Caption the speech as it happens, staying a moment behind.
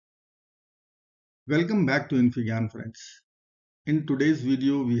Welcome back to infyGyan, friends. In today's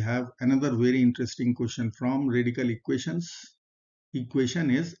video, we have another very interesting question from radical equations.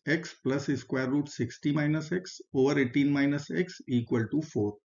 Equation is x plus square root 60 minus x over 18 minus x equal to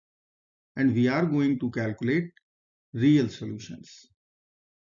 4. And we are going to calculate real solutions.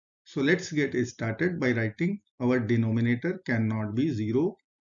 So let's get started by writing our denominator cannot be 0.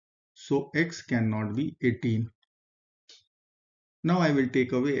 So x cannot be 18. Now I will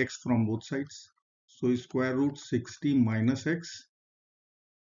take away x from both sides. So square root 60 minus x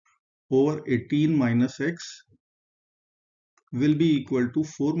over 18 minus x will be equal to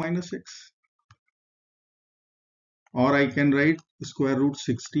 4 minus x, or I can write square root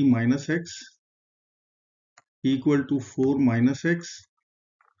 60 minus x equal to 4 minus x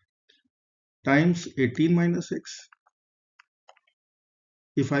times 18 minus x.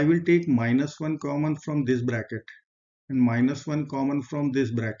 If I will take minus 1 common from this bracket and minus 1 common from this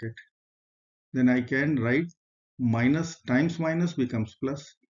bracket, then I can write minus times minus becomes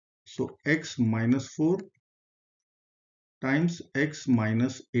plus. So x minus 4 times x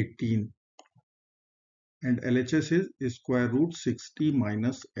minus 18, and LHS is square root 60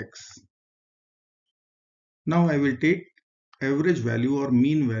 minus x. Now I will take average value or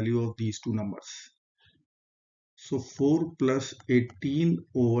mean value of these two numbers. So 4 plus 18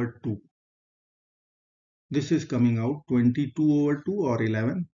 over 2. This is coming out 22 over 2 or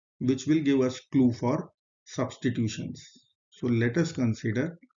 11, which will give us clue for substitutions. So let us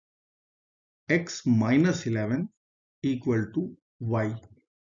consider x minus 11 equal to y.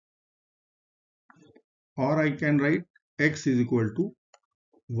 Or I can write x is equal to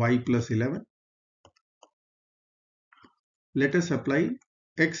y plus 11. Let us apply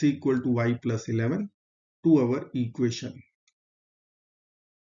x equal to y plus 11 to our equation.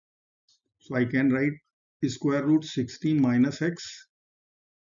 So I can write square root 60 minus x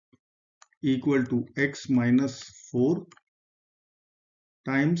equal to x minus 4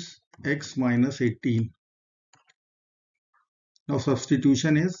 times x minus 18. Now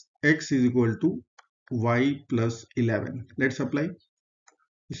substitution is x is equal to y plus 11. Let's apply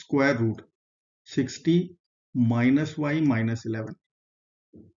square root 60 minus y minus 11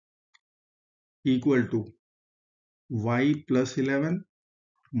 equal to y plus 11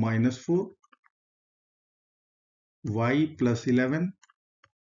 minus 4 y plus 11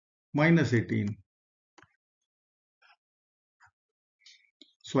 minus 18.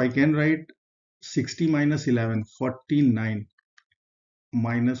 So I can write 60 minus 11, 49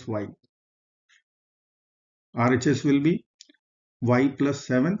 minus y. RHS will be y plus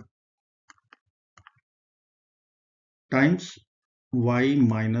 7 times y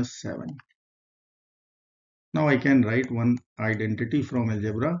minus 7. Now I can write one identity from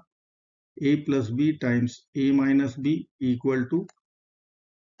algebra. A plus b times a minus b equal to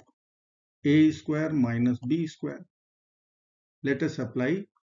a square minus b square. Let us apply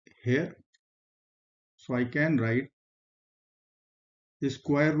here. So I can write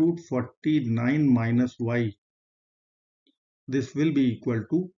square root 49 minus y. This will be equal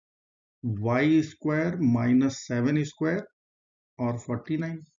to y square minus 7 square or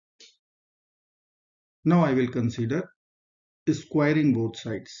 49. Now I will consider squaring both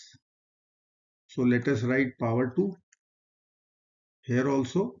sides. So let us write power 2. Here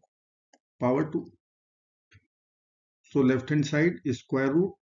also power 2. So left hand side is square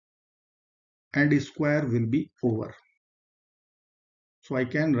root and square will be over. So I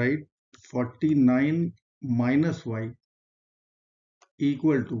can write 49 minus y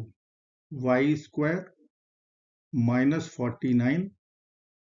equal to y square minus 49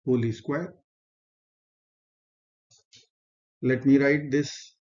 whole square. Let me write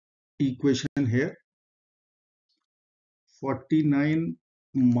this equation here. 49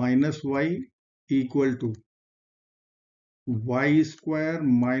 minus y equal to y square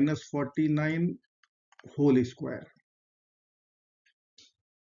minus 49 whole square.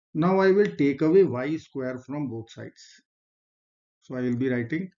 Now I will take away y square from both sides. So I will be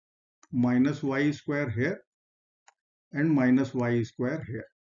writing minus y square here and minus y square here.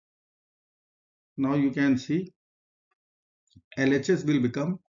 Now you can see LHS will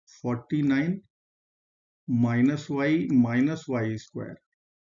become 49 minus y square,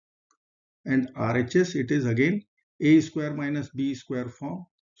 and RHS it is again a square minus b square form.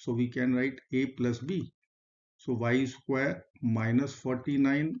 So we can write a plus b. So y square minus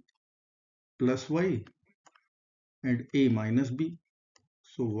 49 plus y and a minus b.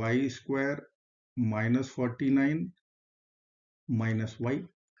 So y square minus 49 minus y.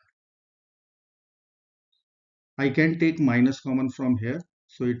 I can take minus common from here.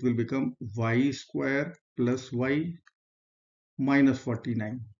 So it will become y square plus y minus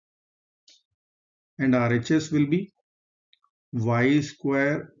 49. and RHS will be y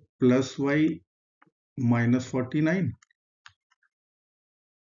square plus y minus 49,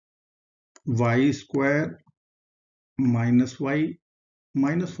 y square minus y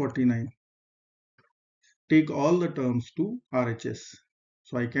minus 49. Take all the terms to RHS.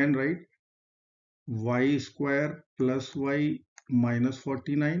 So I can write y square plus y minus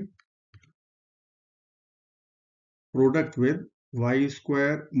 49 product with y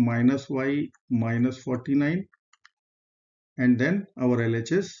square minus y minus 49, and then our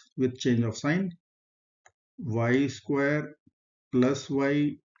LHS with change of sign, y square plus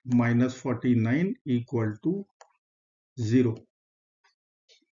y minus 49 equal to 0.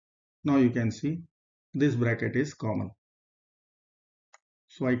 Now you can see this bracket is common.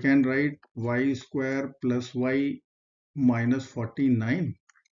 So I can write y square plus y minus 49,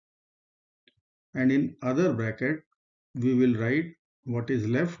 and in other bracket we will write what is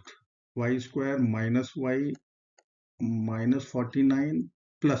left, y square minus y minus 49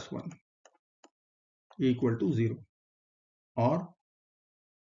 plus 1 equal to 0, or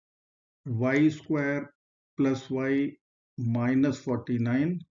y square plus y minus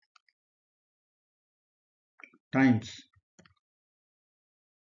 49 times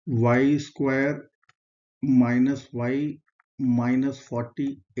y square minus y minus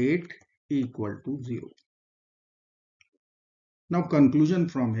 48 equal to 0. Now conclusion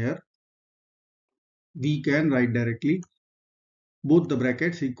from here, we can write directly both the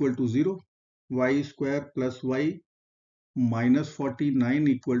brackets equal to 0, y square plus y minus 49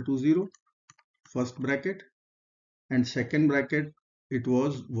 equal to 0, first bracket, and second bracket it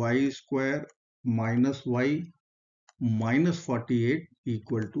was y square minus y minus 48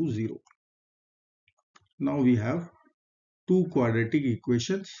 equal to 0. Now we have two quadratic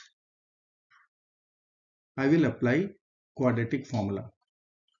equations. I will apply quadratic formula.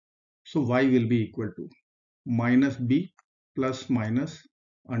 So y will be equal to minus b plus minus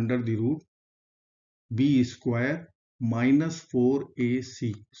under the root b square minus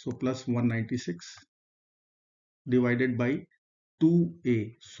 4ac, so plus 196 divided by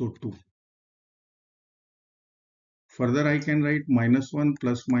 2a, so 2. Further I can write minus 1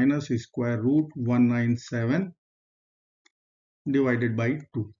 plus minus square root 197 divided by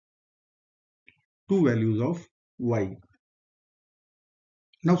 2. Two values of y.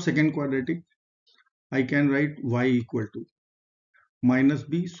 Now second quadratic, I can write y equal to minus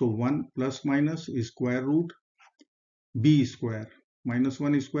b, so 1 plus minus square root b square, minus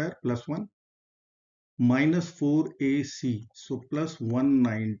 1 square plus 1, minus 4ac, so plus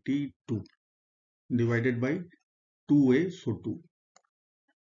 192 divided by 2a, so 2.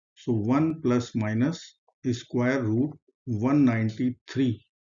 So 1 plus minus square root 193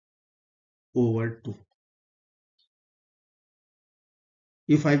 over 2.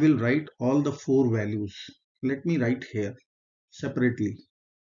 If I will write all the four values, let me write here separately.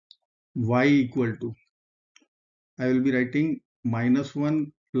 Y equal to, I will be writing minus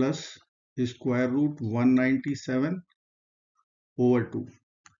 1 plus square root 197 over 2.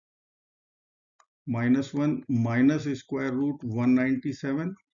 Minus 1 minus square root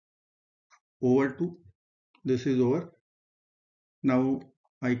 197 over 2. This is over. Now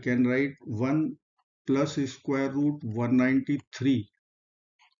I can write 1 plus square root 193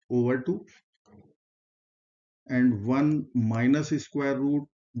 over 2 and 1 minus square root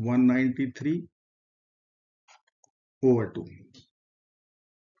 193 over 2.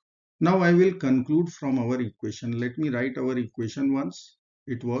 Now I will conclude from our equation. Let me write our equation once.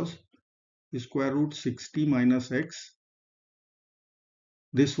 It was square root 60 minus x.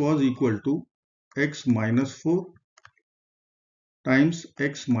 This was equal to x minus 4 times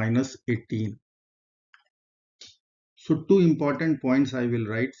x minus 18. So two important points I will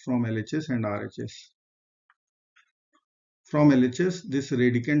write from LHS and RHS. From LHS, this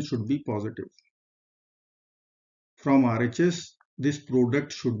radicand should be positive. From RHS, this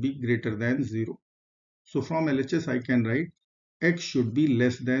product should be greater than 0. So from LHS, I can write x should be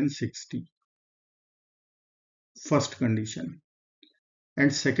less than 60. First condition.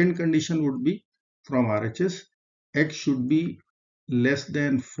 And second condition would be from RHS, x should be less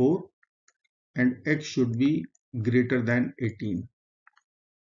than 4 and x should be greater than 18.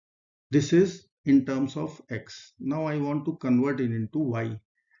 This is in terms of x. Now I want to convert it into y,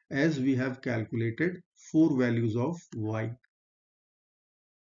 as we have calculated four values of y.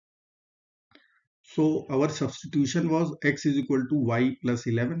 So our substitution was x is equal to y plus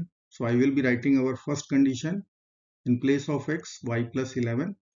 11. So I will be writing our first condition. In place of x, y plus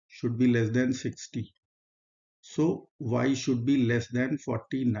 11 should be less than 60. So y should be less than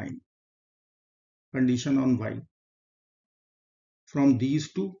 49. Condition on y. From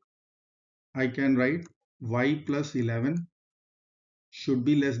these two, I can write y plus 11 should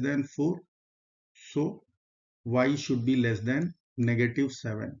be less than 4. So y should be less than negative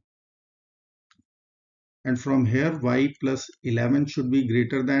 7. And from here y plus 11 should be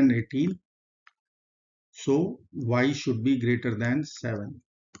greater than 18. So y should be greater than 7.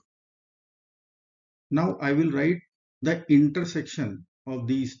 Now I will write the intersection of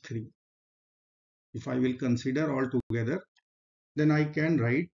these three. If I will consider all together, then I can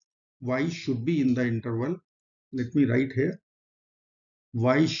write y should be in the interval. Let me write here.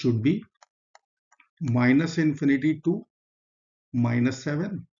 Y should be minus infinity to minus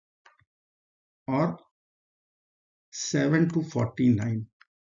 7 or 7 to 49.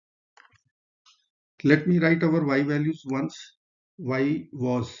 Let me write our y values once. Y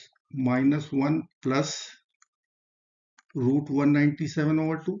was minus 1 plus root 197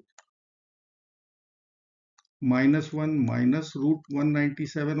 over 2, minus 1 minus root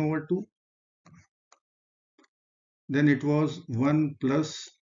 197 over 2. Then it was 1 plus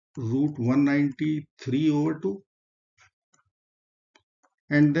root 193 over 2.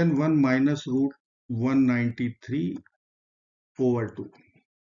 And then 1 minus root 193 over 2.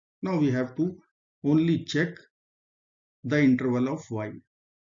 Now we have to only check the interval of y.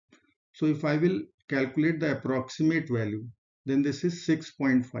 So if I will calculate the approximate value, then this is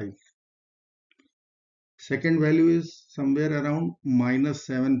 6.5. Second value is somewhere around minus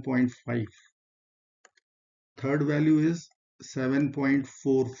 7.5. Third value is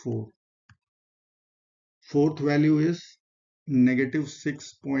 7.44. Fourth value is negative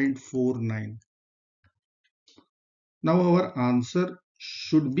 6.49. Now our answer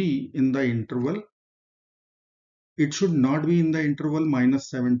should be in the interval. It should not be in the interval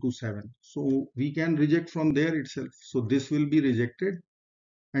minus 7 to 7. So we can reject from there itself. So this will be rejected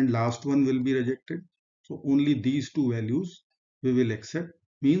and last one will be rejected. So only these two values we will accept.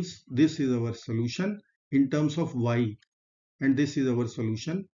 Means this is our solution in terms of y and this is our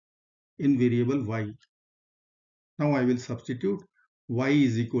solution in variable y. Now I will substitute y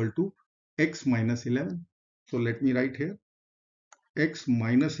is equal to x minus 11. So let me write here x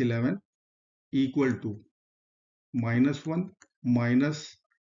minus 11 equal to minus 1 minus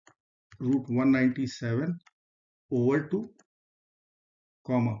root 197 over 2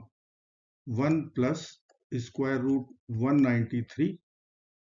 comma 1 plus square root 193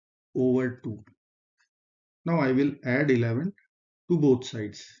 over 2. Now I will add 11 to both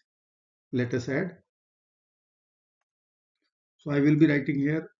sides. Let us add. So I will be writing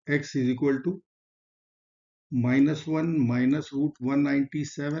here x is equal to minus 1 minus root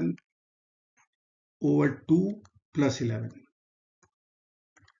 197 over 2 plus 11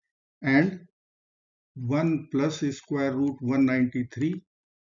 and 1 plus square root 193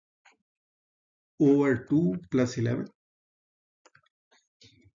 over 2 plus 11.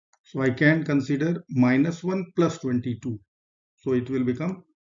 So I can consider minus 1 plus 22. So it will become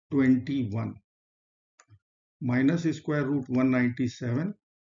 21 minus square root 197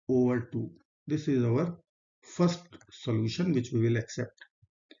 over 2. This is our first solution which we will accept.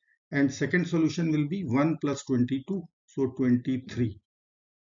 And second solution will be 1 plus 22. So 23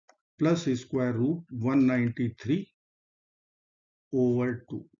 plus square root 193 over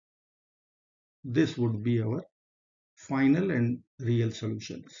 2. This would be our final and real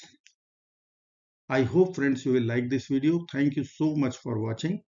solutions. I hope friends you will like this video. Thank you so much for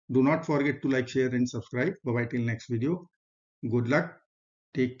watching. Do not forget to like, share and subscribe. Bye bye till next video. Good luck.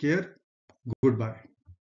 Take care. Goodbye.